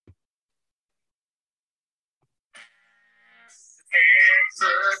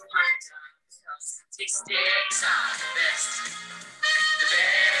Statistics are the best. The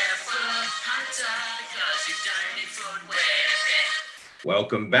Barefoot Punter, because you don't need footwear to bet.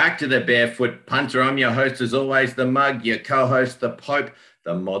 Welcome back to the Barefoot Punter. I'm your host, as always, the Mug. Your co-host, the Pope.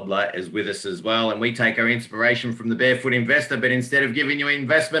 The Modeler is with us as well. And we take our inspiration from the Barefoot Investor. But instead of giving you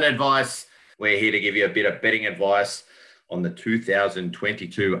investment advice, we're here to give you a bit of betting advice on the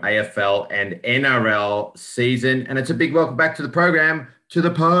 2022 AFL and NRL season. And it's a big welcome back to the program to the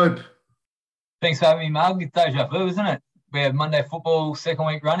Pope. Thanks for having me, Mug. It's deja vu, isn't it? We have Monday football second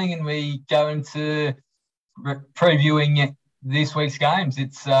week running and we go into previewing this week's games.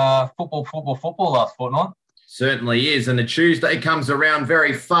 It's football last fortnight. Certainly is. And the Tuesday comes around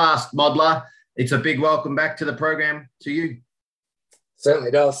very fast, Modeler. It's a big welcome back to the program to you. Certainly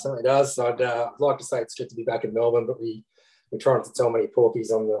does. I'd like to say it's good to be back in Melbourne, but we try not to tell many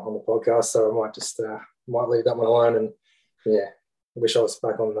porkies on the podcast, so I might just might leave that one alone. And yeah, I wish I was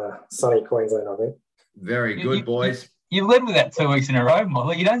back on sunny Queensland, I think. Very good, boys. You led with that 2 weeks in a row,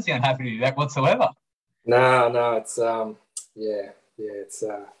 Modeler. You don't sound happy to be back whatsoever. No, it's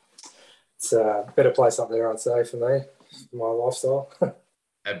it's a better place up there, I'd say, for me, my lifestyle.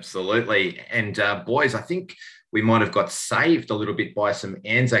 Absolutely. And boys, I think we might have got saved a little bit by some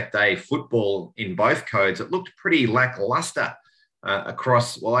Anzac Day football in both codes. It looked pretty lackluster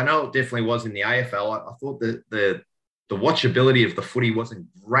across. Well, I know it definitely was in the AFL. I thought the watchability of the footy wasn't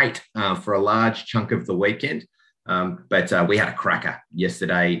great for a large chunk of the weekend. But we had a cracker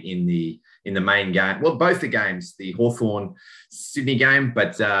yesterday in the main game. Well, both the games, the Hawthorn-Sydney game,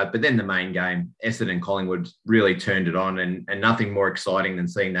 but then the main game, Essendon and Collingwood really turned it on, and nothing more exciting than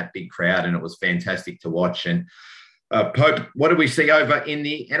seeing that big crowd, and it was fantastic to watch. And Pope, what did we see over in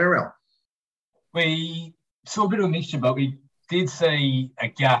the NRL? We saw a bit of a mixture, but we did see a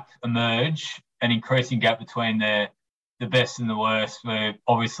gap emerge, an increasing gap between the best and the worst.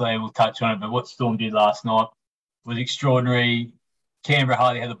 Obviously, we'll touch on it, but what Storm did last night was extraordinary. Canberra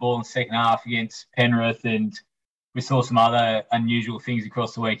hardly had the ball in the second half against Penrith, and we saw some other unusual things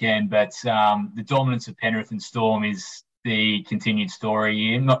across the weekend. But the dominance of Penrith and Storm is the continued story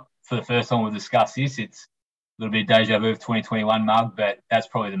here. Not for the first time we'll discuss this. It's a little bit of deja vu of 2021, Mug, but that's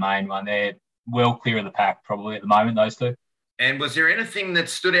probably the main one. They're well clear of the pack probably at the moment, those two. And was there anything that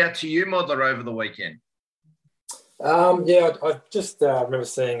stood out to you, Modeler, over the weekend? I just remember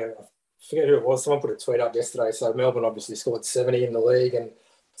seeing I forget who it was. Someone put a tweet up yesterday. So Melbourne obviously scored 70 in the league, and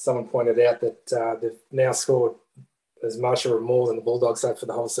someone pointed out that they've now scored as much or more than the Bulldogs have for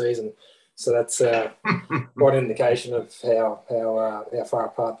the whole season. So that's quite an indication of how far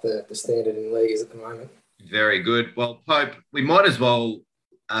apart the standard in the league is at the moment. Very good. Well, Pope, we might as well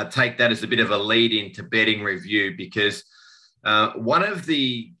take that as a bit of a lead into betting review, because one of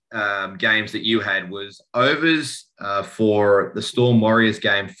the games that you had was overs for the Storm Warriors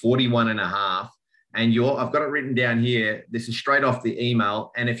game, 41.5. And I've got it written down here. This is straight off the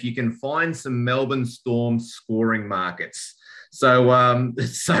email. And if you can find some Melbourne Storm scoring markets. So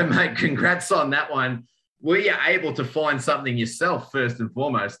mate, congrats on that one. Were you able to find something yourself first and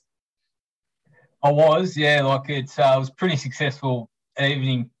foremost? I was, yeah. It was pretty successful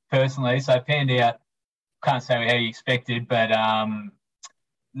evening personally. So it panned out, can't say how you expected, but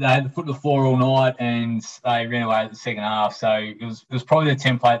they had the foot to the floor all night and they ran away at the second half. So it was probably the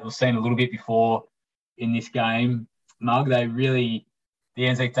template that was seen a little bit before in this game. Mug, the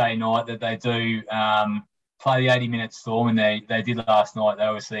Anzac Day night that they do play the 80-minute Storm, and they did last night. They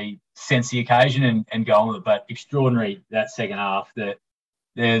obviously sense the occasion and go on with it. But extraordinary that second half. That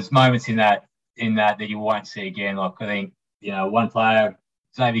there's moments in that you won't see again. I think one player,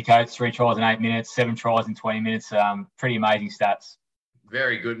 Xavier Coates, 3 tries in 8 minutes, 7 tries in 20 minutes. Pretty amazing stats.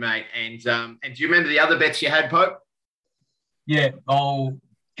 Very good, mate. And do you remember the other bets you had, Pope? Yeah, I'll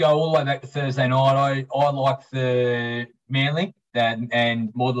go all the way back to Thursday night. I like the Manly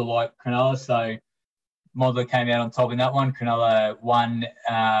and Modeler like Cronulla. So Modeler came out on top in that one. Cronulla won,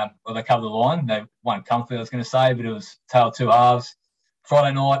 they covered the line. They won comfortably, I was going to say, but it was tail of two halves.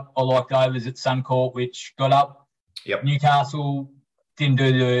 Friday night, I liked overs at Suncorp, which got up. Yep. Newcastle didn't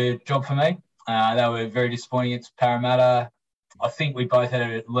do the job for me. They were very disappointing against Parramatta. I think we both had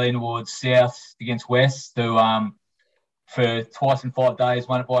a lean towards South against West, who for twice in 5 days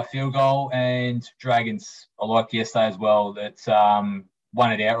won it by a field goal, and Dragons, I liked yesterday as well, that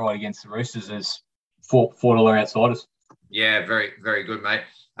won it outright against the Roosters as $4 outsiders. Yeah, very, very good, mate.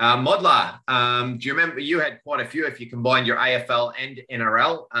 Modeler, do you remember, you had quite a few if you combined your AFL and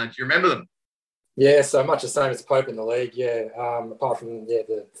NRL. Do you remember them? Yeah, so much the same as the Pope in the league, yeah. Apart from,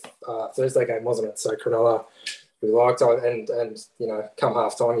 the Thursday game, wasn't it? So Cronulla, we liked, and come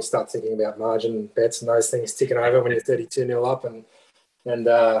half time, you start thinking about margin bets and those things ticking over when you're 32-0 up, and And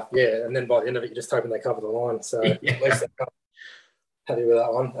and then by the end of it, you're just hoping they cover the line. So at least they're happy with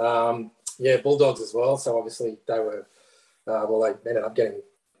that one. Bulldogs as well. So obviously they were, they ended up getting,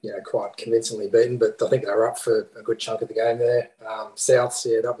 quite convincingly beaten, but I think they were up for a good chunk of the game there. Souths,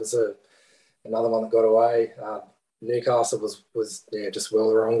 that was another one that got away. Newcastle was just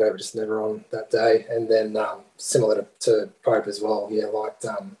well wrong. They were just never on that day. And then similar to Pope as well.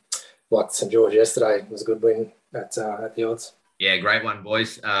 Like St George yesterday, it was a good win at the odds. Yeah, great one,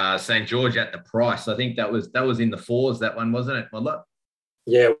 boys. St George at the price. I think that was in the fours, that one, wasn't it, Modler?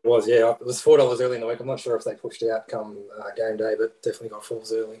 Yeah, it was. Yeah, it was $4 early in the week. I'm not sure if they pushed it out come game day, but definitely got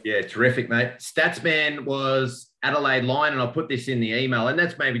 $4 early. Yeah, terrific, mate. Statsman was Adelaide line, and I'll put this in the email. And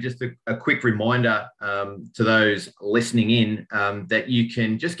that's maybe just a quick reminder to those listening in that you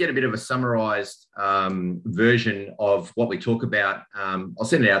can just get a bit of a summarised version of what we talk about. I'll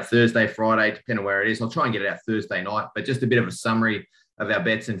send it out Thursday, Friday, depending on where it is. I'll try and get it out Thursday night, but just a bit of a summary of our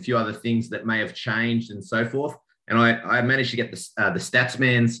bets and a few other things that may have changed and so forth. And I managed to get the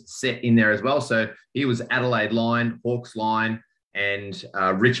Statsman's set in there as well. So he was Adelaide line, Hawks line, and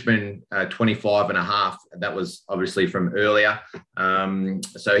Richmond 25.5. That was obviously from earlier.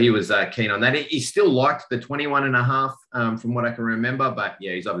 So he was keen on that. He still liked the 21.5 from what I can remember. But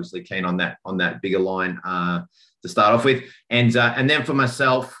yeah, he's obviously keen on that bigger line to start off with. And then for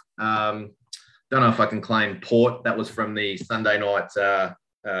myself, don't know if I can claim Port. That was from the Sunday night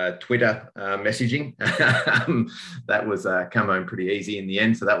Twitter messaging. That was come home pretty easy in the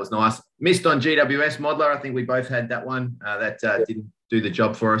end, so that was nice. Missed on GWS Modler. I think we both had that one. That didn't do the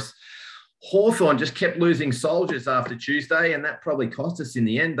job for us. Hawthorn just kept losing soldiers after Tuesday, and that probably cost us in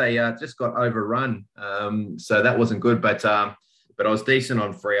the end. They just got overrun, so that wasn't good. But I was decent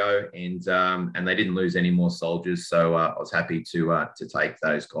on Freo, and they didn't lose any more soldiers, so I was happy to take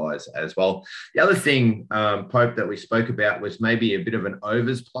those guys as well. The other thing, Pope, that we spoke about was maybe a bit of an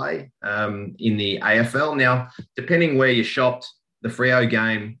overs play in the AFL. Now, depending where you shopped the Freo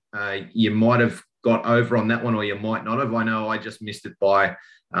game, you might have got over on that one, or you might not have. I know I just missed it by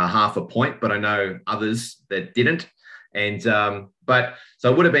half a point, but I know others that didn't. And but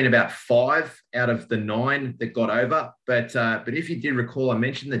so it would have been about 5 out of the 9 that got over. But if you did recall, I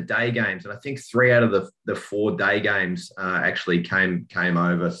mentioned the day games, and I think 3 out of the 4 day games actually came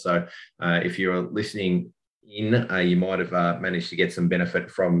over. So if you're listening in, you might have managed to get some benefit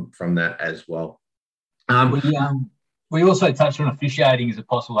from that as well. We also touched on officiating as a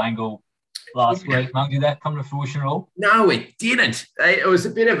possible angle last week. Mung, did that come to fruition at all? No, it didn't. It was a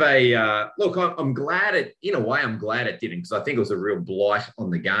bit of a look. I'm glad it. In a way, I'm glad it didn't, because I think it was a real blight on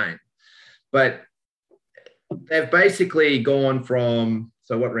the game. But they've basically gone from.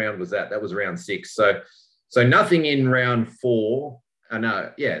 So what round was that? That was round 6. So nothing in round 4.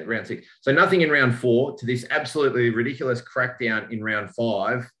 Round 6. So nothing in round 4 to this absolutely ridiculous crackdown in round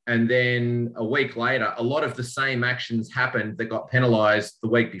 5. And then a week later, a lot of the same actions happened that got penalised the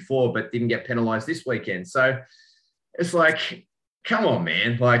week before, but didn't get penalised this weekend. So it's like, come on,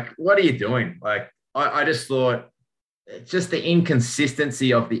 man. Like, what are you doing? Like, I just thought just the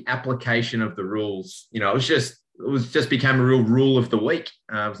inconsistency of the application of the rules. It was just became a real rule of the week.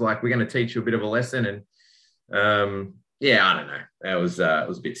 It was like, we're going to teach you a bit of a lesson. And, I don't know. It was a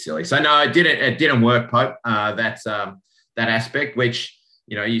bit silly. So no, it didn't work, Pope. That aspect, which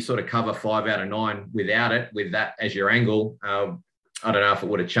you sort of cover 5 out of 9 without it, with that as your angle. I don't know if it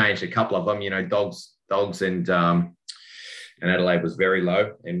would have changed a couple of them. Dogs and Adelaide was very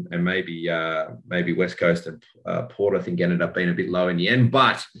low, and maybe West Coast and Port I think ended up being a bit low in the end.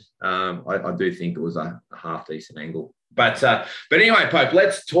 But I do think it was a half decent angle. But anyway, Pope,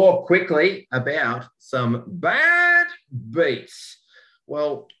 let's talk quickly about some bad beats.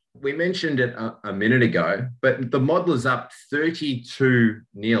 Well, we mentioned it a minute ago, but the Modler's up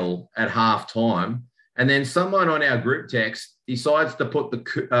 32-0 at halftime, and then someone on our group text decides to put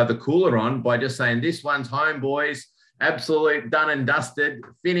the cooler on by just saying, "This one's home, boys. Absolute done and dusted,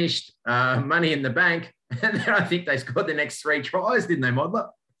 finished, money in the bank." And then I think they scored the next 3 tries, didn't they, Modler?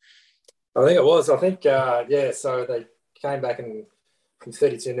 I think it was. I think, so they came back and from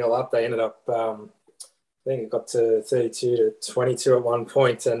 32-0 up, they ended up, I think it got to 32-22 at one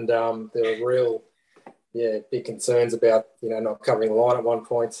point, and there were real, big concerns about, not covering the line at one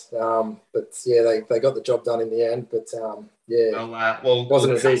point. But they got the job done in the end. But it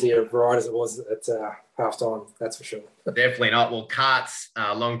wasn't as easy a ride as it was at halftime, that's for sure. Definitely not. Well, Cart's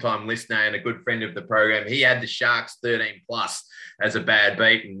a long-time listener and a good friend of the program. He had the Sharks 13+ as a bad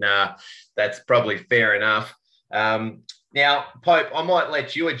beat, and that's probably fair enough. Now, Pope, I might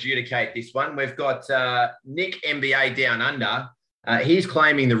let you adjudicate this one. We've got Nick NBA Down Under He's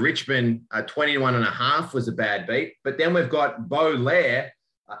claiming the Richmond 21.5 was a bad beat. But then we've got Bo Lair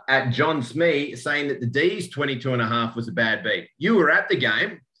at John Smee saying that the D's 22.5 was a bad beat. You were at the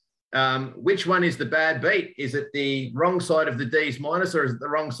game. Which one is the bad beat? Is it the wrong side of the D's minus or is it the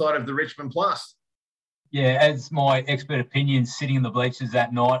wrong side of the Richmond plus? Yeah, as my expert opinion sitting in the bleachers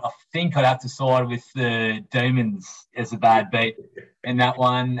that night, I think I'd have to side with the Demons as a bad beat in that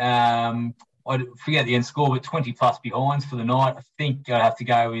one. I forget the end score, but 20-plus behinds for the night. I think I'd have to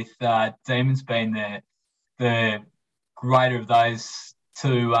go with Demons being the greater of those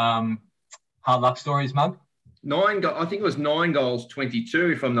two hard luck stories, Mug. I think it was 9 goals,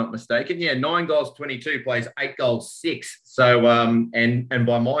 22, if I'm not mistaken. Yeah, 9 goals, 22 plays, 8 goals, 6. So, and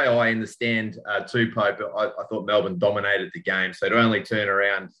by my eye in the stand too, Pope, I thought Melbourne dominated the game. So to only turn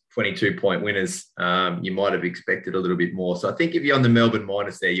around 22-point winners, you might have expected a little bit more. So I think if you're on the Melbourne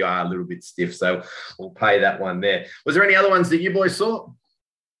minus there, you are a little bit stiff. So we'll pay that one there. Was there any other ones that you boys saw?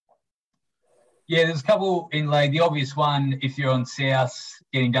 Yeah, there's a couple in league. The obvious one, if you're on South,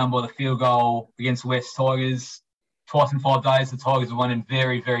 getting done by the field goal against the West Tigers. Twice in 5 days, the Tigers have won in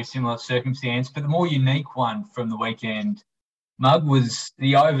very, very similar circumstance. But the more unique one from the weekend, Mug, was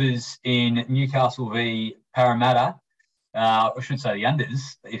the overs in Newcastle v Parramatta. I should say the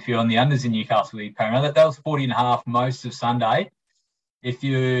unders. If you're on the unders in Newcastle v Parramatta, that was 40.5 most of Sunday. If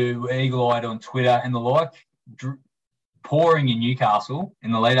you were eagle-eyed on Twitter and the like, pouring in Newcastle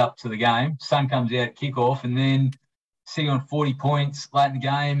in the lead up to the game. Sun comes out at kickoff and then sitting on 40 points late in the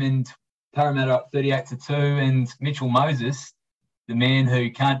game and Parramatta up 38-2, and Mitchell Moses, the man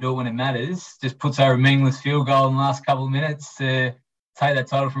who can't do it when it matters, just puts over a meaningless field goal in the last couple of minutes to take that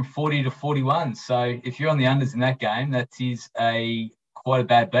total from 40 to 41. So if you're on the unders in that game, that is quite a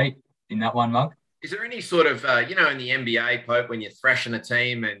bad beat in that one, Mug. Is there any sort of, in the NBA, Pope, when you're thrashing a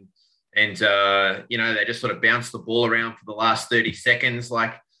team and they just sort of bounce the ball around for the last 30 seconds,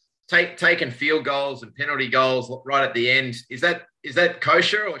 like taking field goals and penalty goals right at the end, is that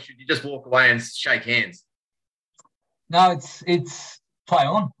kosher, or should you just walk away and shake hands? No, it's play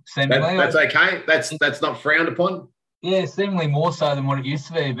on. Seemingly. That's okay. That's not frowned upon. Yeah, seemingly more so than what it used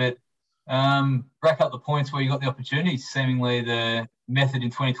to be, but rack up the points where you got the opportunities. Seemingly the method in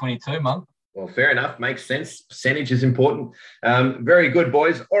 2022, Mug. Well, fair enough. Makes sense. Percentage is important. Very good,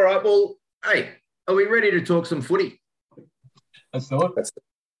 boys. All right. Well, hey, are we ready to talk some footy? Let's do it.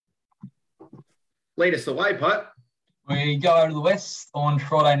 Lead us away, Pope. We go over to the West on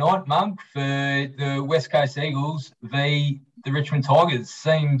Friday night, Mug, for the West Coast Eagles v the Richmond Tigers.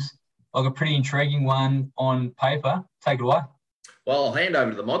 Seems like a pretty intriguing one on paper. Take it away. Well, I'll hand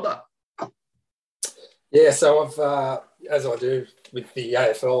over to the Modler. Yeah, so I've, as I do with the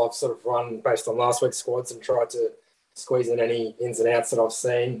AFL, I've sort of run based on last week's squads and tried to squeeze in any ins and outs that I've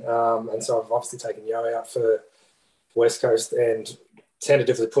seen. And so I've obviously taken Yo out for West Coast and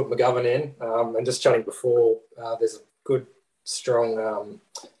tentatively put McGovern in. And just chatting before, there's a good, strong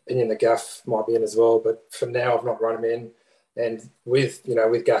opinion that Gaff might be in as well. But for now, I've not run him in. And with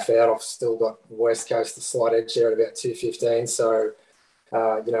Gaff out, I've still got West Coast a slight edge there at about 215. So,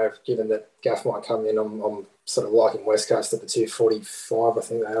 given that Gaff might come in, I'm sort of liking West Coast at the 245. I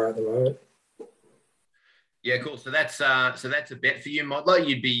think they are at the moment. Yeah, cool. So that's a bet for you, Modler.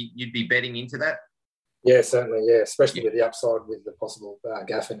 You'd be betting into that. Yeah, certainly. Yeah, especially with the upside with the possible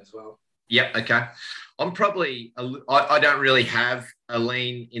Gaff in as well. Yep. Okay. I'm probably I don't really have a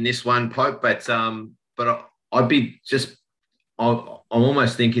lean in this one, Pope, but I'd be just I'm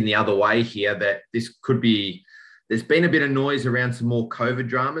almost thinking the other way here, that this could be. There's been a bit of noise around some more COVID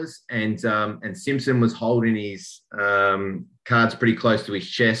dramas, and Simpson was holding his cards pretty close to his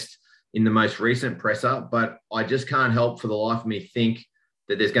chest in the most recent presser. But I just can't help for the life of me think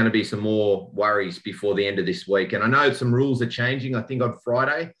that there's going to be some more worries before the end of this week. And I know some rules are changing, I think, on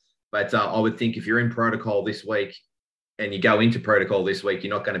Friday, but I would think if you're in protocol this week and you go into protocol this week,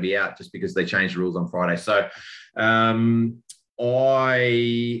 you're not going to be out just because they changed the rules on Friday. So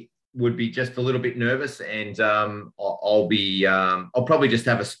I would be just a little bit nervous, and I'll probably just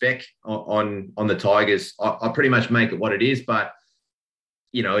have a spec on the Tigers. I'll pretty much make it what it is, but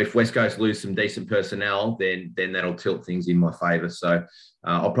if West Coast lose some decent personnel, then that'll tilt things in my favour. So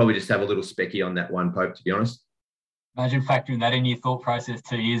I'll probably just have a little specky on that one, Pope, to be honest. Imagine factoring that in your thought process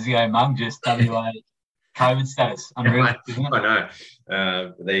 2 years ago, Mug, just WA COVID status. Unreal, isn't it? I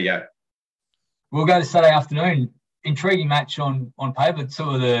know. There you go. We'll go to Saturday afternoon. Intriguing match on paper.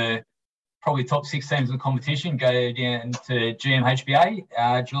 Two of the probably top 6 teams in the competition go down to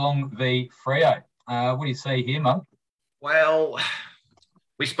GMHBA, Geelong v Freo. What do you see here, Mug? Well,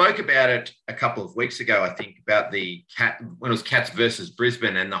 we spoke about it a couple of weeks ago, I think, about when it was Cats versus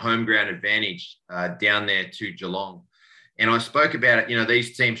Brisbane and the home ground advantage down there to Geelong. And I spoke about it,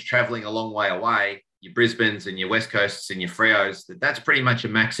 these teams traveling a long way away, your Brisbanes and your West Coasts and your Freos, that's pretty much a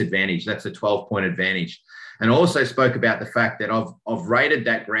max advantage. That's a 12-point advantage. And I also spoke about the fact that I've rated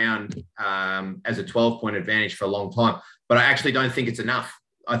that ground as a 12-point advantage for a long time, but I actually don't think it's enough.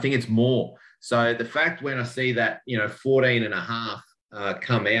 I think it's more. So the fact when I see that, 14 and a half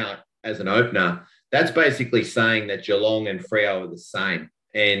come out as an opener, that's basically saying that Geelong and Freo are the same.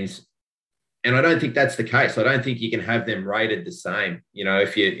 And I don't think that's the case. I don't think you can have them rated the same.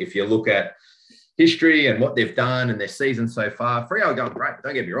 If you look at history and what they've done and their season so far, Freo are going great.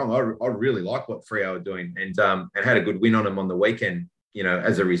 Don't get me wrong. I really like what Freo are doing and had a good win on them on the weekend,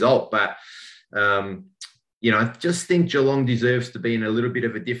 as a result. But, I just think Geelong deserves to be in a little bit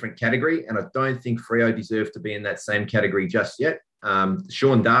of a different category. And I don't think Freo deserve to be in that same category just yet.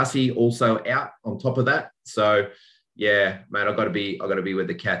 Sean Darcy also out on top of that. So, yeah, mate, I've got to be with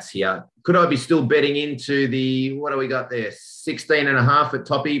the Cats here. Could I be still betting into what do we got there? 16 and a half at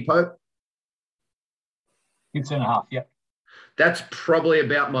Toppy, Pope? 16 and a half, yeah. That's probably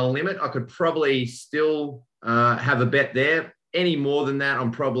about my limit. I could probably still have a bet there. Any more than that,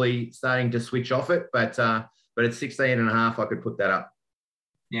 I'm probably starting to switch off it. But at 16 and a half, I could put that up.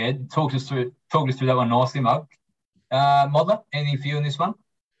 Yeah, talk us through that one nicely, Mug. Modler, anything for you on this one?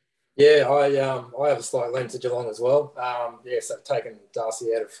 Yeah, I have a slight lean to Geelong as well. So I've taken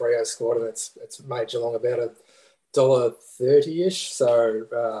Darcy out of Freo's squad, and it's made Geelong about $1.30-ish.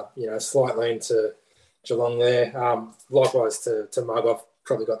 So slight lean to Geelong there. Likewise to Mug, I've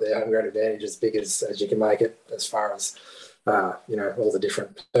probably got their home ground advantage as big as you can make it as far as all the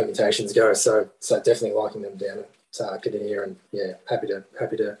different permutations go. So definitely liking them down at Cardinia, and happy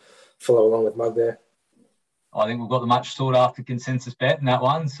to follow along with Mug there. I think we've got the much sought after consensus bet in that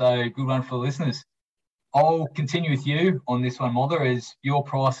one. So good one for the listeners. I'll continue with you on this one, Mother, as your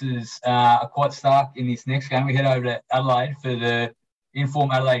prices are quite stark in this next game. We head over to Adelaide for the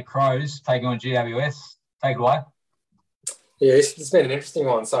Inform Adelaide Crows taking on GWS. Take it away. Yeah, it's been an interesting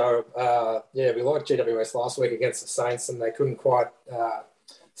one. So, we liked GWS last week against the Saints, and they couldn't quite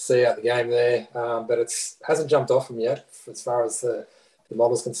see out the game there. But it hasn't jumped off them yet as far as the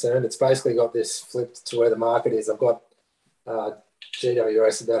model's concerned. It's basically got this flipped to where the market is. I've got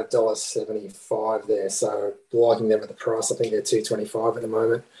GWS about $1.75 there. So, liking them at the price. I think they're $2.25 at the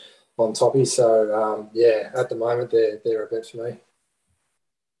moment on Toppy. So, at the moment, they're a bet for me.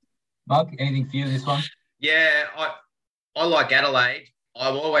 Mug, anything for you in this one? Yeah, I like Adelaide. I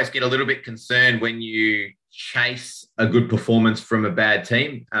always get a little bit concerned when you chase a good performance from a bad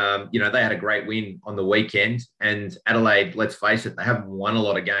team. They had a great win on the weekend, and Adelaide, let's face it, they haven't won a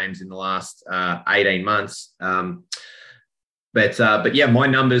lot of games in the last 18 months. But my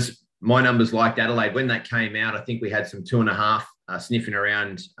numbers liked Adelaide. When that came out, I think we had some 2.5 sniffing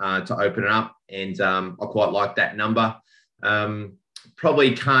around to open it up, and I quite like that number.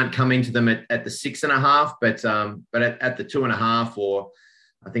 Probably can't come into them at the 6.5, but at the 2.5, or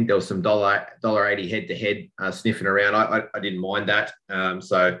I think there was some $1.80 head-to-head sniffing around. I didn't mind that.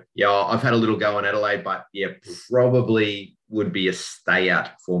 I've had a little go on Adelaide, but probably would be a stay out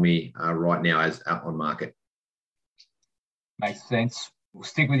for me right now as out on market. Makes sense. We'll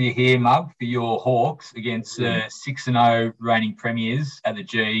stick with you here, Mug, for your Hawks against 6-0 reigning premiers at the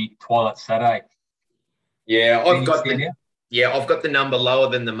G Twilight Saturday. Yeah, I've got the number lower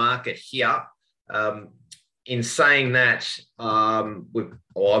than the market here. In saying that,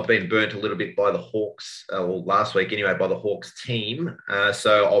 I've been burnt a little bit by the Hawks, last week anyway, by the Hawks team.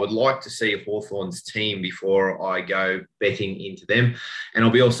 So I would like to see Hawthorn's team before I go betting into them. And I'll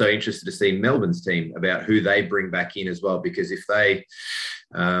be also interested to see Melbourne's team about who they bring back in as well, because if they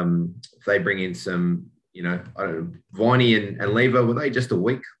bring in some, I don't know, Viney and Lever, were they just a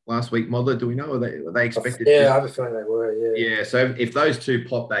week last week, Modler? Do we know? Were they expected? Yeah, I have a feeling they were, yeah. Yeah, so if those two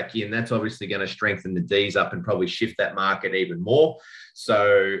pop back in, that's obviously going to strengthen the Ds up and probably shift that market even more.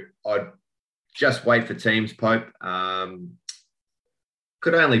 So I'd just wait for teams, Pope.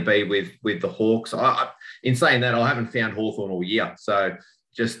 Could only be with the Hawks. In saying that, I haven't found Hawthorn all year. So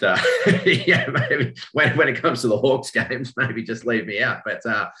just, maybe when it comes to the Hawks games, maybe just leave me out. But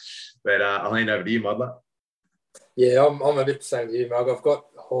I'll hand over to you, Modler. Yeah, I'm a bit the same as you, Mug. I've got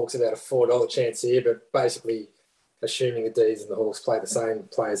Hawks about a $4 chance here, but basically assuming the Ds and the Hawks play the same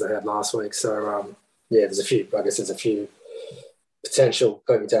players they had last week. So, there's a few potential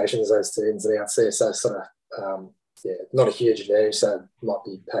permutations, those two ins and outs there. So sort of, not a huge advantage. So might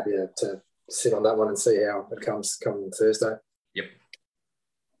be happy to sit on that one and see how it comes come Thursday. Yep.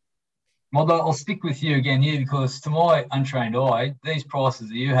 Modler, I'll stick with you again here because to my untrained eye, these prices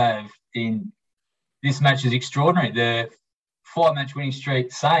that you have in this match is extraordinary. The 5-match winning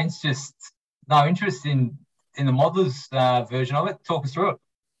streak Saints, just no interest in in the Modelers version of it. Talk us through it.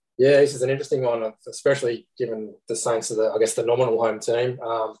 Yeah, this is an interesting one, especially given the Saints are the nominal home team.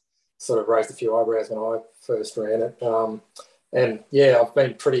 Sort of raised a few eyebrows when I first ran it. And yeah, I've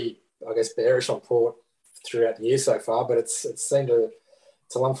been pretty, bearish on Port throughout the year so far, but it's seemed to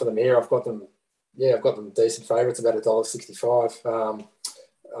lump for them here. I've got them decent favourites, about $1.65.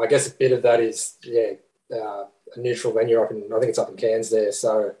 I guess a bit of that is, a neutral venue. I think it's up in Cairns there,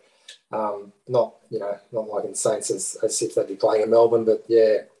 so not like in Saints as if they'd be playing in Melbourne, but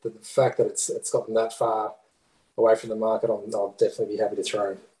yeah, the fact that it's gotten that far away from the market, I'll definitely be happy to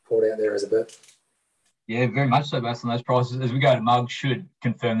throw Port out there as a bet. Yeah, very much so based on those prices. As we go to Mug, should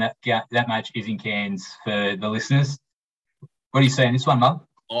confirm that match is in Cairns for the listeners. What do you see in this one, Mug?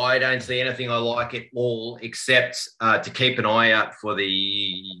 I don't see anything I like at all, except to keep an eye out for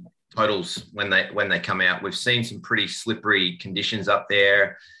the totals when they come out. We've seen some pretty slippery conditions up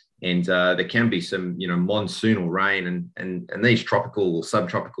there, and there can be some monsoonal rain, and these tropical or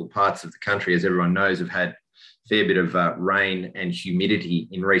subtropical parts of the country, as everyone knows, have had a fair bit of rain and humidity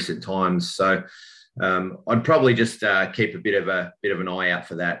in recent times. So I'd probably just keep a bit of an eye out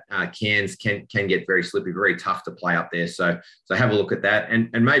for that. Cairns can get very slippy, very tough to play up there. So have a look at that, and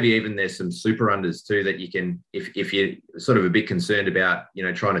maybe even there's some super unders too that you can, if you're sort of a bit concerned about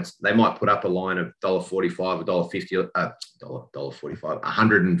they might put up a line of $1.45, $1.50, $1.45,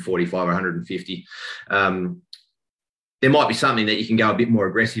 $145, $150. There might be something that you can go a bit more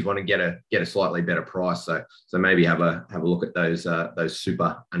aggressive on and get a slightly better price. So maybe have a look at those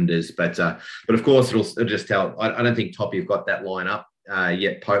super unders. But of course it'll just tell. I don't think Toppy have got that line up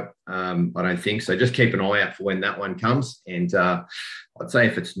yet, Pope. I don't think so. Just keep an eye out for when that one comes. And I'd say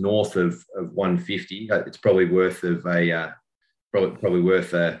if it's north of 150, it's probably worth a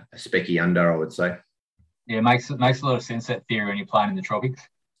specky under, I would say. Yeah, it makes a lot of sense, that theory, when you're playing in the tropics.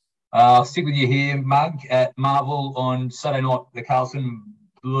 I'll stick with you here, Mug, at Marvel on Saturday night, the Carlton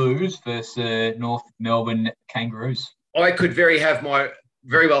Blues versus North Melbourne Kangaroos. I could very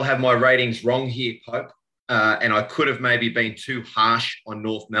well have my ratings wrong here, Pope, and I could have maybe been too harsh on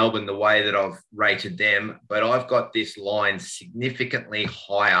North Melbourne the way that I've rated them, but I've got this line significantly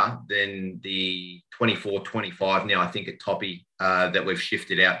higher than the 24-25 now, I think, at Toppy, that we've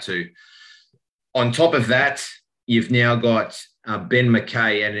shifted out to. On top of that, you've now got Ben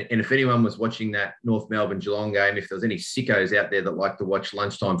McKay, and if anyone was watching that North Melbourne Geelong game, if there was any sickos out there that like to watch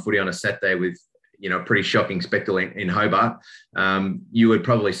lunchtime footy on a Saturday with a pretty shocking spectacle in Hobart, you would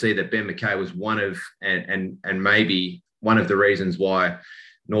probably see that Ben McKay was one of and maybe one of the reasons why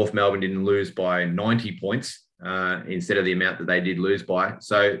North Melbourne didn't lose by 90 points instead of the amount that they did lose by.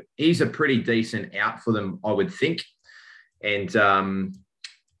 So he's a pretty decent out for them, I would think, and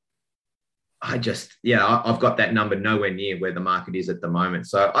I've got that number nowhere near where the market is at the moment.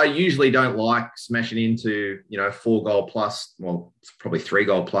 So I usually don't like smashing into, 4 goal plus, well, it's probably 3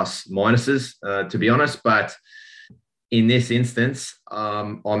 goal plus minuses, to be honest. But in this instance,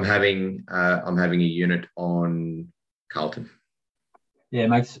 I'm having a unit on Carlton. Yeah,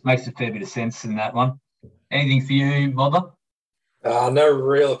 makes a fair bit of sense in that one. Anything for you, Mother? No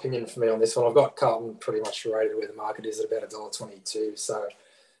real opinion for me on this one. I've got Carlton pretty much rated where the market is at about $1.22. So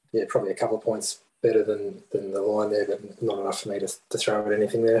yeah, probably a couple of points better than the line there, but not enough for me to throw at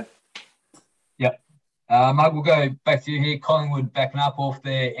anything there. Yep. Mike, we'll go back to you here. Collingwood backing up off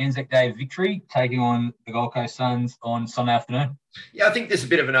their Anzac Day victory, taking on the Gold Coast Suns on Sunday afternoon. Yeah, I think there's a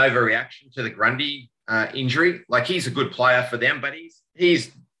bit of an overreaction to the Grundy injury. Like, he's a good player for them, but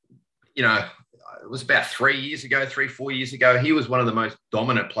he's it was about 4 years ago, he was one of the most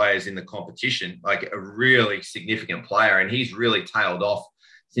dominant players in the competition, like a really significant player, and he's really tailed off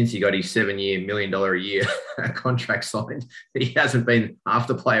since he got his $7-year, $1 million a year contract signed. He hasn't been half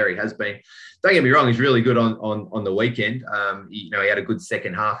the player he has been. Don't get me wrong, he's really good on the weekend. He had a good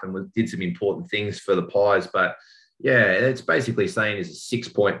second half and did some important things for the Pies. But yeah, it's basically saying he's a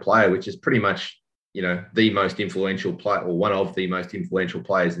 6-point player, which is pretty much, the most influential player, or one of the most influential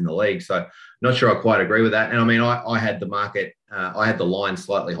players in the league. So not sure I quite agree with that. And I mean, I had the market, I had the line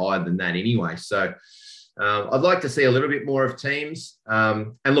slightly higher than that anyway. So I'd like to see a little bit more of teams.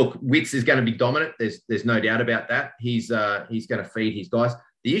 And look, Witts is going to be dominant. There's no doubt about that. He's going to feed his guys.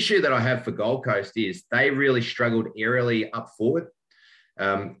 The issue that I have for Gold Coast is they really struggled aerially up forward.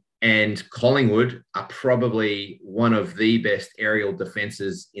 And Collingwood are probably one of the best aerial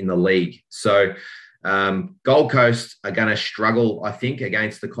defences in the league. So Gold Coast are going to struggle, I think,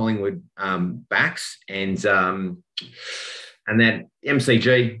 against the Collingwood backs. And then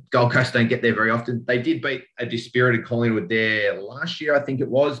MCG, Gold Coast don't get there very often. They did beat a dispirited Collingwood there last year, I think it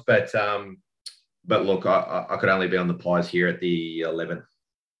was. But look, I could only be on the Pies here at the 11.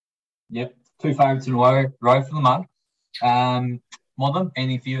 Yep, Two favourites in a row for the mug. Modern,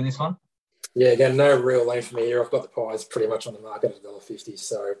 anything for you in this one? Yeah, again, no real lane for me here. I've got the Pies pretty much on the market at $1.50.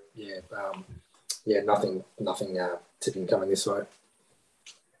 So nothing tipping coming this way.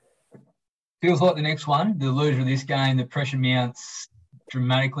 Feels like the next one, the illusion of this game, the pressure mounts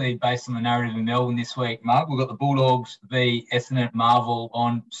dramatically based on the narrative in Melbourne this week. Mark, we've got the Bulldogs v Essendon at Marvel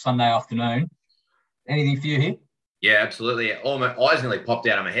on Sunday afternoon. Anything for you here? Yeah, absolutely. All my eyes nearly popped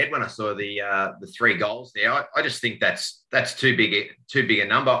out of my head when I saw the 3 goals there. I just think that's too big a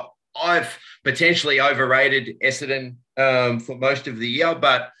number. I've potentially overrated Essendon for most of the year,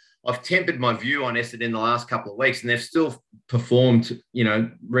 but I've tempered my view on Essendon in the last couple of weeks, and they've still performed,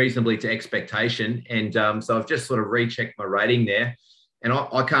 reasonably to expectation. And so I've just sort of rechecked my rating there, and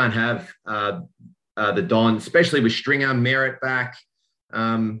I can't have the Dons, especially with Stringer, Merritt back.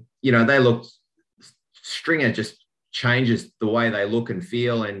 They look. Stringer just changes the way they look and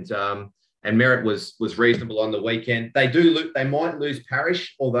feel, and Merritt was reasonable on the weekend. They might lose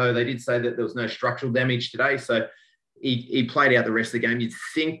Parrish, although they did say that there was no structural damage today. So he played out the rest of the game. You'd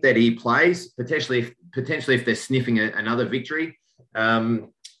think that he plays, potentially if they're sniffing another victory. The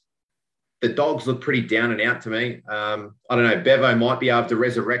Dogs look pretty down and out to me. I don't know, Bevo might be able to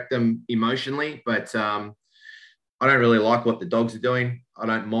resurrect them emotionally, but I don't really like what the Dogs are doing. I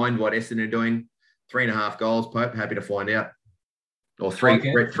don't mind what Essendon are doing. 3.5 goals, Pope. Happy to find out. Or three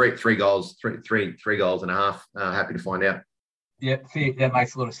goals, three goals and a half. Happy to find out. Yeah, that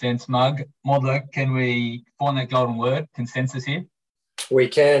makes a lot of sense, Mug. Modler, can we find that golden word, consensus here? We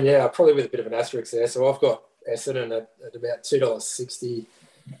can, yeah, probably with a bit of an asterisk there. So I've got Essendon at about $2.60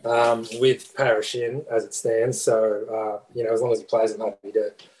 with Parrish in as it stands. So, as long as he plays, I'm happy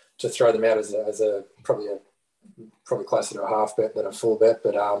to throw them out as a probably closer to a half bet than a full bet.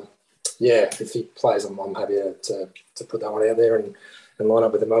 But, if he plays, I'm happy to put that one out there and line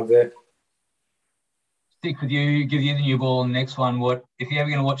up with the Mug there. Stick with you, give you the new ball on the next one. If you're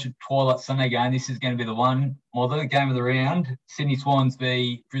ever going to watch a Twilight Sunday game, this is going to be the one. Well, the game of the round, Sydney Swans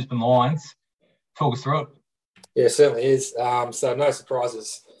v Brisbane Lions. Talk us through it. Yeah, it certainly is. So no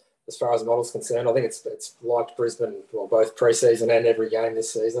surprises as far as the model's concerned. I think it's like Brisbane, both pre-season and every game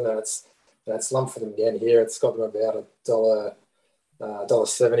this season, and it's slumped for them again here. It's got them about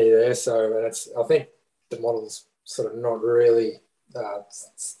 $1.70 there. So, and I think the model's sort of not really,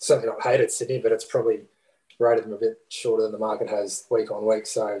 certainly not hated Sydney, but it's probably rated them a bit shorter than the market has week on week.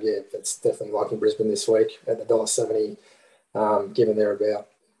 So, it's definitely liking Brisbane this week at the $1.70, given they're about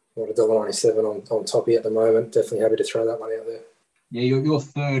 $1.97 on toppy at the moment. Definitely happy to throw that one out there. Yeah, your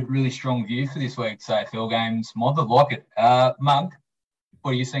third really strong view for this week's AFL games. Mod, like it. Mug,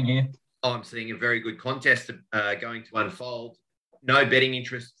 what are you seeing here? I'm seeing a very good contest going to unfold. No betting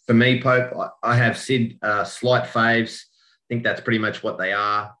interest for me, Pope. I have Sid slight faves. I think that's pretty much what they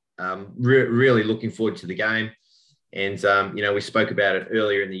are. Really looking forward to the game. And, we spoke about it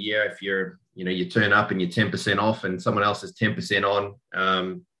earlier in the year. If you turn up and you're 10% off and someone else is 10% on,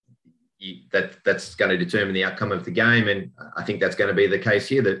 that's going to determine the outcome of the game. And I think that's going to be the case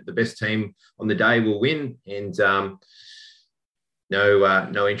here. The best team on the day will win. And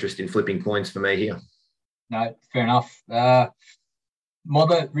no interest in flipping coins for me here. No, fair enough.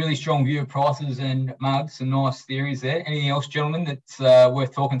 Mother, really strong view of prices and mugs, some nice theories there. Anything else, gentlemen, that's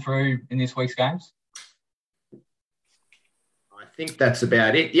worth talking through in this week's games? I think that's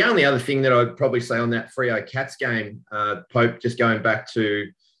about it. The only other thing that I'd probably say on that Freo Cats game, Pope, just going back to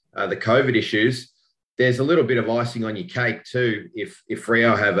the COVID issues, there's a little bit of icing on your cake too if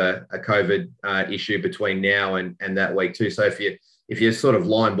Freo have a COVID issue between now and that week too. So if you're sort of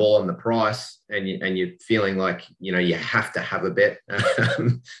line ball on the price and you're feeling like, you have to have a bet,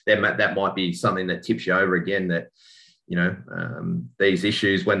 then that might be something that tips you over again that, these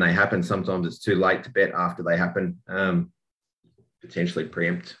issues, when they happen, sometimes it's too late to bet after they happen, potentially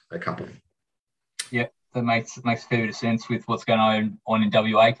preempt a couple. Yeah, that makes a fair bit of sense with what's going on in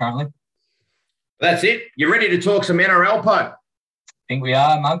WA currently. That's it. You ready to talk some NRL, Pope? I think we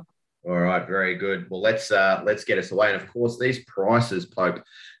are, Mug. All right, very good. Well, let's get us away. And of course, these prices, Pope,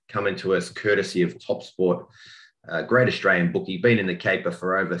 coming to us courtesy of TopSport, great Australian bookie, been in the caper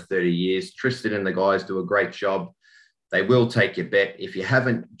for over 30 years. Tristan and the guys do a great job. They will take your bet. If you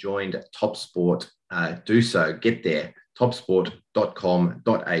haven't joined TopSport, do so. Get there,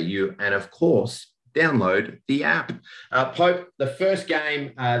 topsport.com.au, and of course, download the app. Pope, the first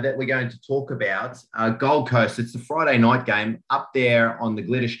game that we're going to talk about, Gold Coast. It's the Friday night game up there on the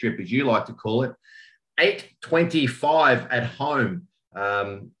glitter strip, as you like to call it. 8.25 at home.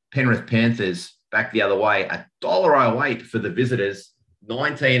 Penrith Panthers back the other way. $1.08 for the visitors.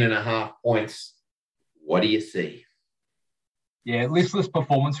 19.5 points. What do you see? Yeah, listless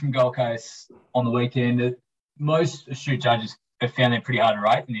performance from Gold Coast on the weekend. Most astute judges have found them pretty hard to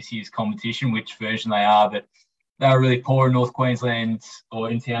rate in this year's competition, which version they are, but they were really poor in North Queensland or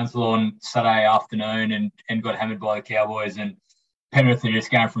in Townsville on Saturday afternoon and got hammered by the Cowboys, and Penrith are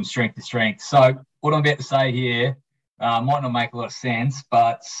just going from strength to strength. So what I'm about to say here might not make a lot of sense,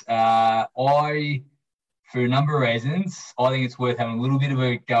 but for a number of reasons, I think it's worth having a little bit of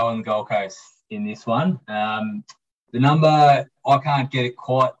a go on the Gold Coast in this one. The number, I can't get it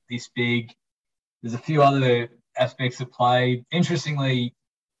quite this big. There's a few other aspects at play. Interestingly,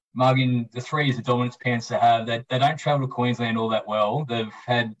 Muggin, the 3 years of dominance Panthers have, they don't travel to Queensland all that well. They've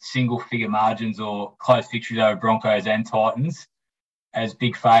had single-figure margins or close victories over Broncos and Titans as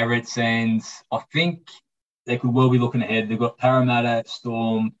big favourites, and I think they could well be looking ahead. They've got Parramatta,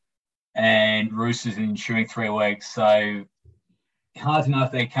 Storm, and Roosters in the ensuing 3 weeks. So hard to know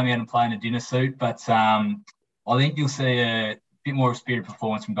if they come out and play in a dinner suit, but I think you'll see a bit more of a spirited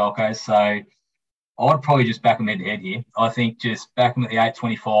performance from Gold Coast. So I'd probably just back them head-to-head here. I think just back them at the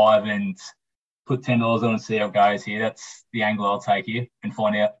 8.25 and put $10 on and see how it goes here. That's the angle I'll take here and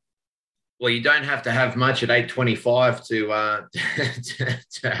find out. Well, you don't have to have much at 8.25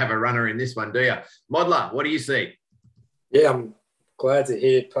 to have a runner in this one, do you? Modler, what do you see? Yeah, I'm glad to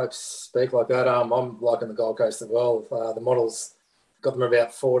hear Pope speak like that. I'm liking the Gold Coast as well. The models got them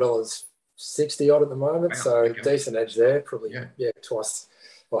about $4.60 odd at the moment, so okay. Decent edge there. Probably twice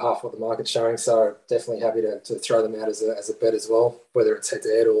or half what the market's showing. So definitely happy to throw them out as a bet as well, whether it's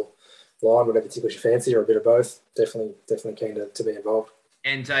head-to-head or line, whatever tickles your fancy, or a bit of both. Definitely keen to be involved.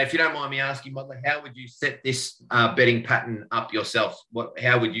 And if you don't mind me asking, Modler, how would you set this betting pattern up yourself?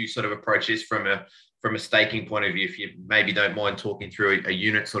 How would you sort of approach this from a staking point of view, if you maybe don't mind talking through a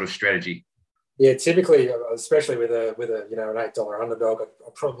unit sort of strategy? Yeah, typically, especially with an $8 underdog,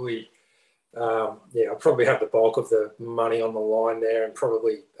 I'll probably have the bulk of the money on the line there, and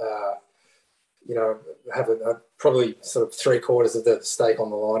probably have probably sort of 3/4 of the stake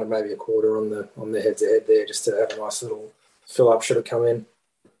on the line and maybe a quarter on the head-to-head there, just to have a nice little fill up should it come in.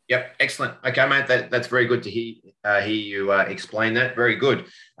 Yep, excellent. Okay, mate, that's very good to hear you explain that. Very good.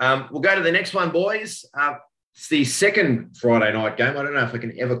 We'll go to the next one, boys. It's the second Friday night game. I don't know if I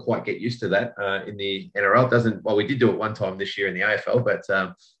can ever quite get used to that in the NRL. We did do it one time this year in the AFL, but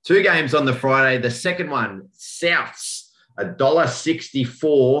 2 games on the Friday. The second one, Souths,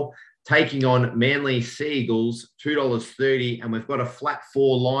 $1.64, taking on Manly Seagulls, $2.30, and we've got a flat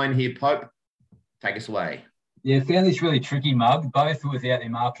 4 line here. Pope, take us away. Yeah, found this really tricky, Mug. Both teams without their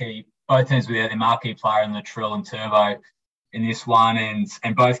marquee player in Latrell and Turbo in this one,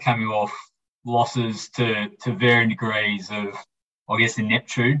 and both coming off losses to varying degrees of, I guess,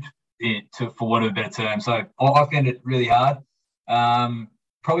 ineptitude, for want of a better term. So I found it really hard.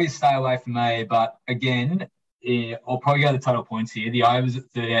 Probably stay away from me, but again, I'll probably go to the total points here. The overs at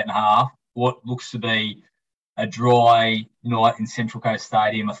 38.5. What looks to be a dry night in Central Coast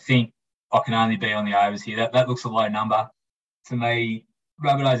Stadium. I think I can only be on the overs here. That looks a low number to me.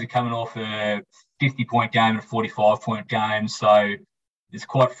 Rabbitohs are coming off a 50-point game and a 45-point game, so there's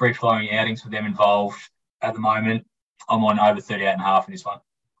quite free-flowing outings with them involved at the moment. I'm on over 38.5 in this one.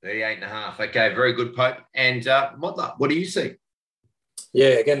 38.5. Okay, very good, Pope. And Modler, what do you see?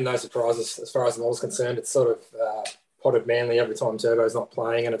 Yeah, again, no surprises as far as the model's concerned. It's sort of potted Manly every time Turbo's not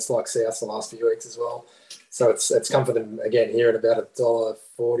playing, and it's like South the last few weeks as well. So it's come for them again here at about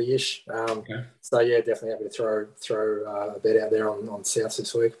 $1.40-ish. Okay. So yeah, definitely happy to throw a bet out there on South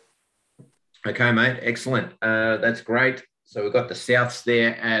this week. Okay, mate, excellent. That's great. So we've got the Souths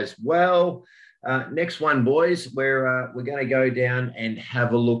there as well. Next one, boys, we're going to go down and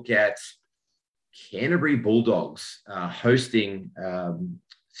have a look at Canterbury Bulldogs hosting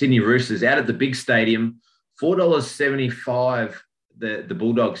Sydney Roosters out at the big stadium. $4.75 the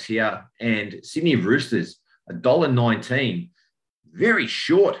Bulldogs here, and Sydney Roosters $1.19. Very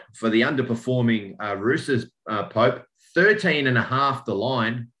short for the underperforming Roosters, Pope. 13.5 the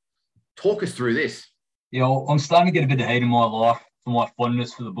line. Talk us through this. Yeah, I'm starting to get a bit of heat in my life for my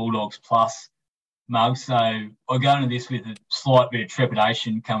fondness for the Bulldogs plus, Mug. So I go into this with a slight bit of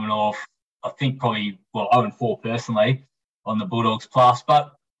trepidation coming off, I think probably, 0-4 personally on the Bulldogs plus.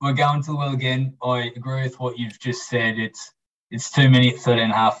 But we're going to the well again. I agree with what you've just said. It's too many at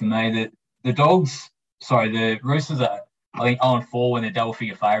 13.5 for me. The Roosters are, I think, 0-4 when they're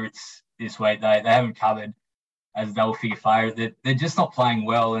double-figure favourites this week. They haven't covered as a double-figure favourite. They're just not playing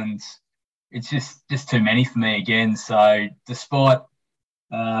well, and it's just too many for me again. So despite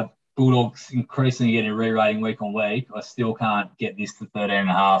Bulldogs increasingly getting a re-rating week on week, I still can't get this to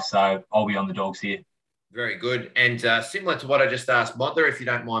 13.5. So I'll be on the Dogs here. Very good. And similar to what I just asked Modler, if you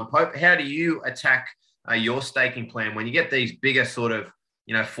don't mind, Pope, how do you attack your staking plan when you get these bigger sort of,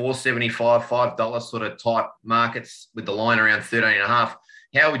 $4.75, $5 sort of type markets with the line around 13.5?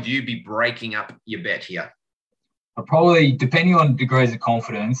 How would you be breaking up your bet here? Probably, depending on degrees of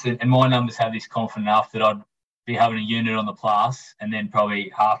confidence, and my numbers have this confident enough that I'd be having a unit on the plus and then probably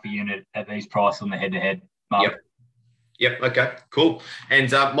half a unit at these prices on the head-to-head market. Yep. Okay, cool. And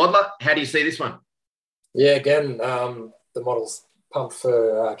Modler, how do you see this one? Yeah, again, the model's pumped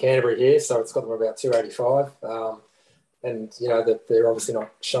for Canterbury here, so it's got them about 285. And, that they're obviously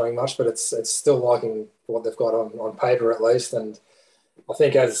not showing much, but it's still liking what they've got on paper at least. And I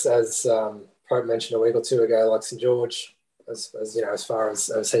think as Pope mentioned a week or two ago, like St George, as far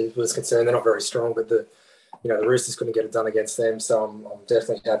as he was concerned, they're not very strong, but the Roosters couldn't get it done against them. So I'm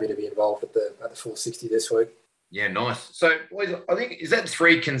definitely happy to be involved at the full 60 this week. Yeah, nice. So, boys, I think, is that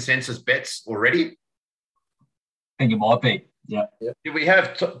 3 consensus bets already? I think it might be, yeah. Do we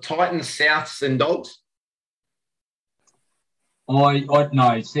have Titans, Souths and Dogs? No,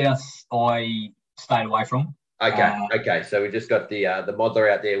 Souths I stayed away from. Okay. So we just got the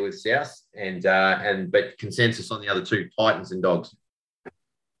Modler out there with South but consensus on the other 2, Titans and Dogs.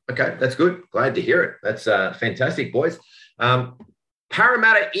 Okay, that's good. Glad to hear it. That's fantastic, boys.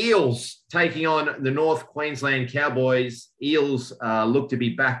 Parramatta Eels taking on the North Queensland Cowboys. Eels look to be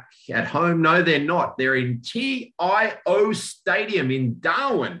back at home. No, they're not. They're in TIO Stadium in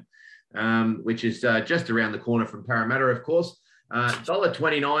Darwin, which is just around the corner from Parramatta, of course.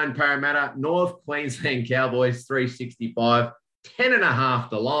 $1.29 Parramatta, North Queensland Cowboys, 365, 10.5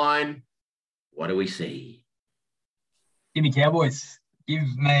 the line. What do we see? Give me Cowboys. Give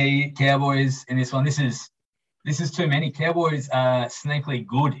me Cowboys in this one. This is too many. Cowboys are sneakily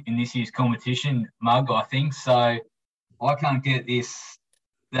good in this year's competition, Mug, I think. So I can't get this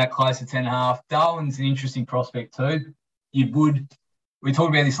that close to 10.5. Darwin's an interesting prospect too. We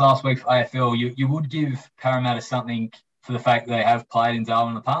talked about this last week for AFL. You would give Parramatta something for the fact that they have played in Darwin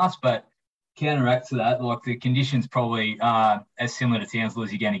in the past, but counteract to that, like the conditions probably are as similar to Townsville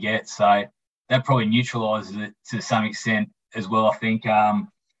as you're going to get. So that probably neutralises it to some extent as well, I think. I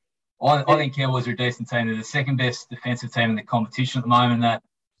think Cowboys are a decent team. They're the second best defensive team in the competition at the moment.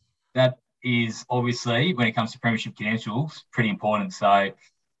 That is obviously, when it comes to premiership credentials, pretty important. So I'm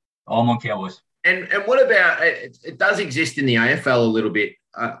on Cowboys. And what about, it does exist in the AFL a little bit,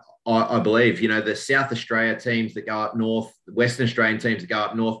 I believe, the South Australia teams that go up north, the Western Australian teams that go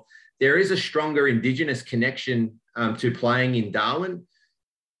up north, there is a stronger Indigenous connection to playing in Darwin.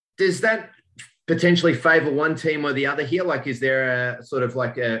 Does that potentially favour one team or the other here? Like, is there a sort of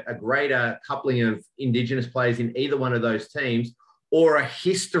like a greater coupling of Indigenous players in either one of those teams, or a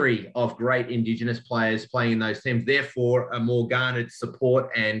history of great Indigenous players playing in those teams, therefore a more garnered support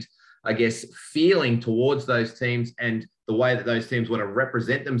and, I guess, feeling towards those teams and the way that those teams want to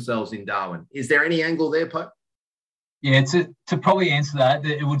represent themselves in Darwin? Is there any angle there, Pope? Yeah, to probably answer that,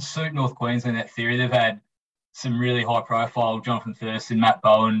 it would suit North Queensland, that theory. They've had some really high-profile, Jonathan Thurston, Matt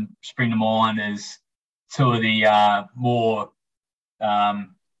Bowen, spring to mind as 2 of the more,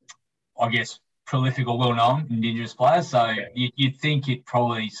 I guess, prolific or well-known Indigenous players. So you'd think it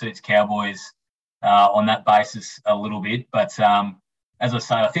probably suits Cowboys on that basis a little bit. But as I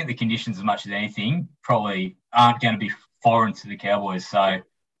say, I think the conditions, as much as anything, probably aren't going to be foreign to the Cowboys. So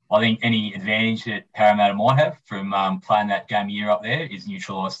I think any advantage that Parramatta might have from playing that game a year up there is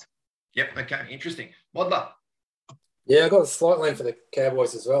neutralised. Yep, okay, interesting. Modler? Yeah, I got a slight lean for the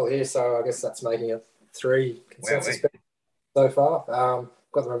Cowboys as well here, so I guess that's making it 3 consensus bets so far.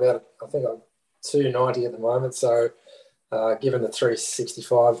 Got them about, I think, 290 at the moment, so given the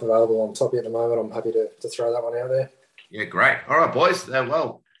 365 available on top at the moment, I'm happy to throw that one out there. Yeah, great. All right, boys.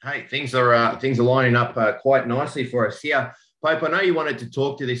 Well, hey, things are lining up quite nicely for us here. Pope, I know you wanted to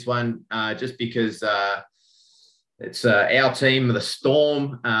talk to this one just because it's our team, the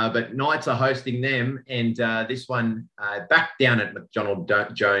Storm, but Knights are hosting them, and this one back down at McDonald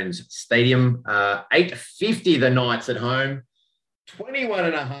Jones Stadium, $8.50 the Knights at home,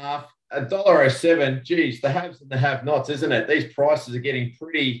 21.5, $1.07. Geez, the haves and the have-nots, isn't it? These prices are getting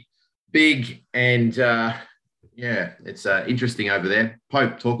pretty big, and yeah, it's interesting over there.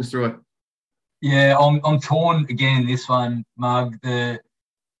 Pope, talk us through it. Yeah, I'm torn again. This one, Mug.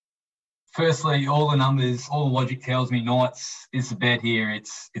 Firstly, all the numbers, all the logic tells me Knights is the bet here.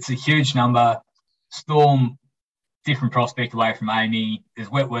 It's a huge number. Storm, different prospect away from Amy.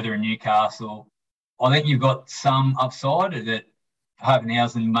 There's wet weather in Newcastle. I think you've got some upside that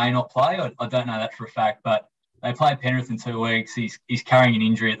Hopenhausen may not play. I don't know that for a fact, but they play Penrith in 2 weeks. He's carrying an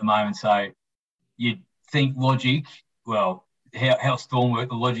injury at the moment, so you'd think logic, well, how Storm work,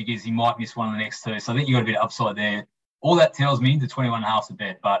 the logic is he might miss one of the next 2. So I think you've got a bit of upside there. All that tells me the 21.5 is a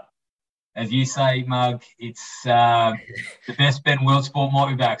bet, but as you say, Mug, it's the best bet in world sport might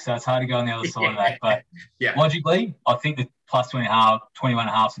be back, so it's hard to go on the other side of that. But logically, I think the plus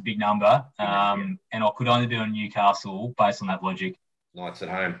 21.5 is a big number, and I could only do on Newcastle based on that logic. Lights at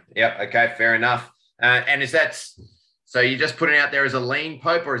home. Yep. Okay. Fair enough. And is that so? You're just putting it out there as a lean,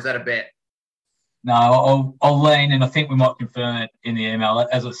 Pope, or is that a bet? No, I'll lean, and I think we might confirm it in the email.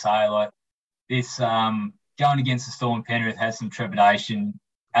 As I say, like this going against the Storm, Penrith has some trepidation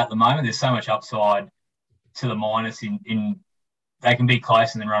at the moment. There's so much upside to the minus in they can be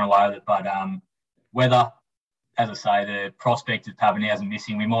close and then run away with it. But whether, as I say, the prospect of Pappenhausen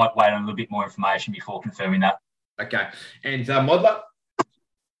missing, we might wait on a little bit more information before confirming that. Okay. And Modler?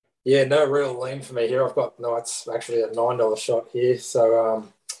 Yeah, no real lean for me here. I've got Knights actually a $9 shot here. So,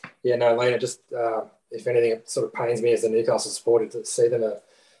 no lean. Just, if anything, it sort of pains me as a Newcastle supporter to see them an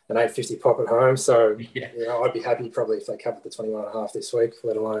 $8.50 pop at home. So, I'd be happy probably if they covered the 21.5 this week,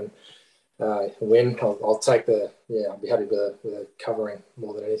 let alone win. I'll take I'll be happy with a covering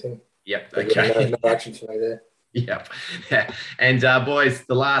more than anything. Yep. Okay. No action for me there. Yep. And boys,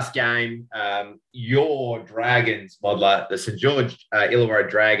 the last game, your Dragons, Modler, the St. George Illawarra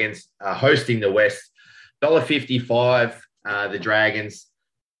Dragons hosting the West, $1.55, the Dragons.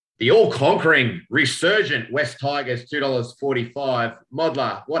 The all-conquering, resurgent West Tigers, $2.45.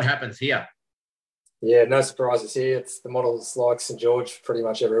 Modler, what happens here? Yeah, no surprises here. It's the models like St. George pretty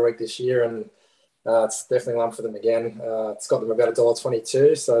much every week this year, and it's definitely one for them again. It's got them about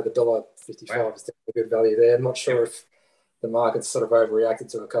 $1.22, so the $1.55 is definitely a good value there. I'm not sure if the market's sort of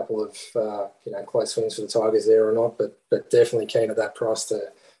overreacted to a couple of close swings for the Tigers there or not, but definitely keen at that price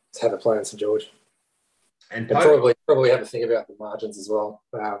to have a play on St. George. And probably have to think about the margins as well,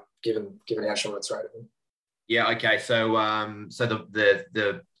 given how short it's rated. Yeah. Okay. So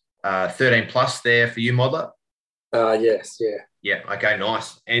the 13 plus there for you, Modler. Yes. Yeah. Yeah. Okay.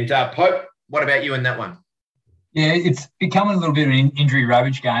 Nice. And Pope, what about you in that one? Yeah, it's becoming a little bit of an injury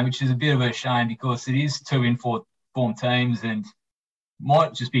ravage game, which is a bit of a shame because it is two in-form teams and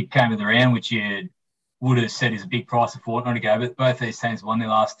might just be came of the round, which you would have said is a big price a fortnight ago. But both these teams won their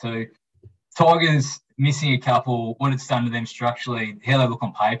last two. Tigers missing a couple. What it's done to them structurally, how they look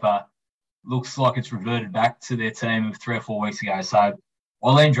on paper, looks like it's reverted back to their team of 3 or 4 weeks ago. So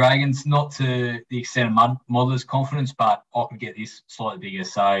I lean Dragons, not to the extent of Modler's confidence, but I could get this slightly bigger.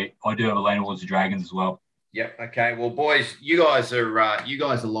 So I do have a lean towards the Dragons as well. Yep. Okay. Well, boys, you guys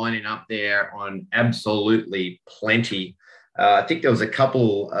are lining up there on absolutely plenty. I think there was a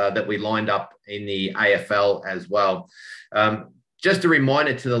couple that we lined up in the AFL as well. Just a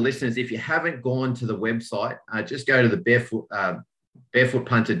reminder to the listeners, if you haven't gone to the website, just go to the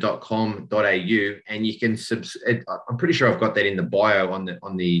barefootpunter.com.au and you can I'm pretty sure I've got that in the bio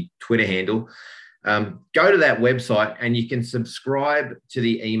on the Twitter handle. Go to that website and you can subscribe to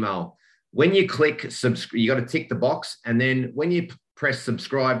the email. When you click subscribe, you got to tick the box, and then when you press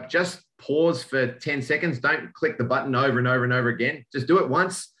subscribe, just pause for 10 seconds. Don't click the button over and over and over again. Just do it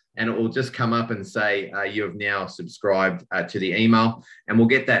once, and it will just come up and say you have now subscribed to the email. And we'll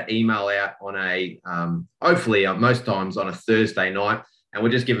get that email out on hopefully most times on a Thursday night. And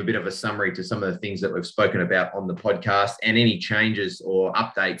we'll just give a bit of a summary to some of the things that we've spoken about on the podcast and any changes or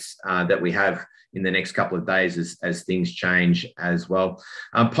updates that we have in the next couple of days as things change as well.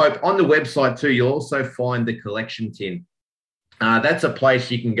 Pope, on the website too, you'll also find the collection tin. That's a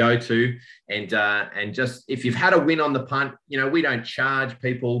place you can go to and just if you've had a win on the punt, we don't charge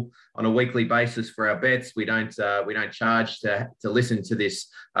people on a weekly basis for our bets. We don't charge to listen to this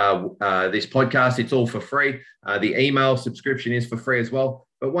podcast. It's all for free. The email subscription is for free as well.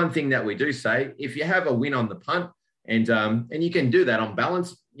 But one thing that we do say, if you have a win on the punt and you can do that on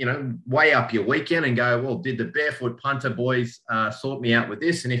balance, weigh up your weekend and go, well, did the Barefoot Punter boys sort me out with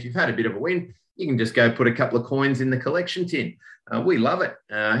this? And if you've had a bit of a win, you can just go put a couple of coins in the collection tin. We love it.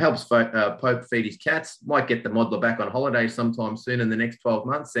 Helps Pope feed his cats. Might get the Modler back on holiday sometime soon in the next 12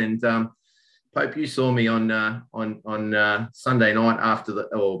 months. And Pope, you saw me on Sunday night after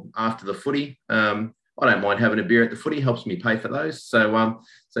the footy. I don't mind having a beer at the footy. Helps me pay for those. So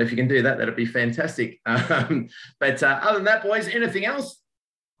if you can do that, that'd be fantastic. But other than that, boys, anything else?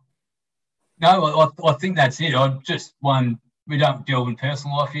 No, I think that's it. We don't delve in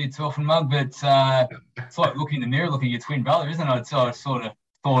personal life here too often, Mug, but it's like looking in the mirror, looking at your twin brother, isn't it? So I sort of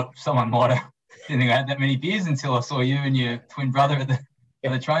thought someone might have didn't think I had that many beers until I saw you and your twin brother at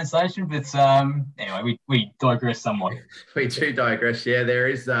the train station. But anyway, we digress somewhat. We do digress. Yeah, there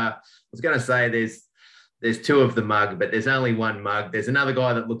is. I was going to say there's two of the Mug, but there's only one Mug. There's another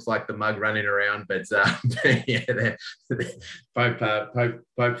guy that looks like the Mug running around, but yeah,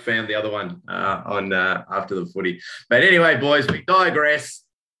 Pope found the other one on after the footy. But anyway, boys, we digress.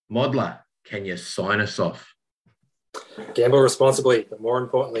 Modler, can you sign us off? Gamble responsibly, but more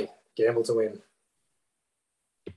importantly, gamble to win.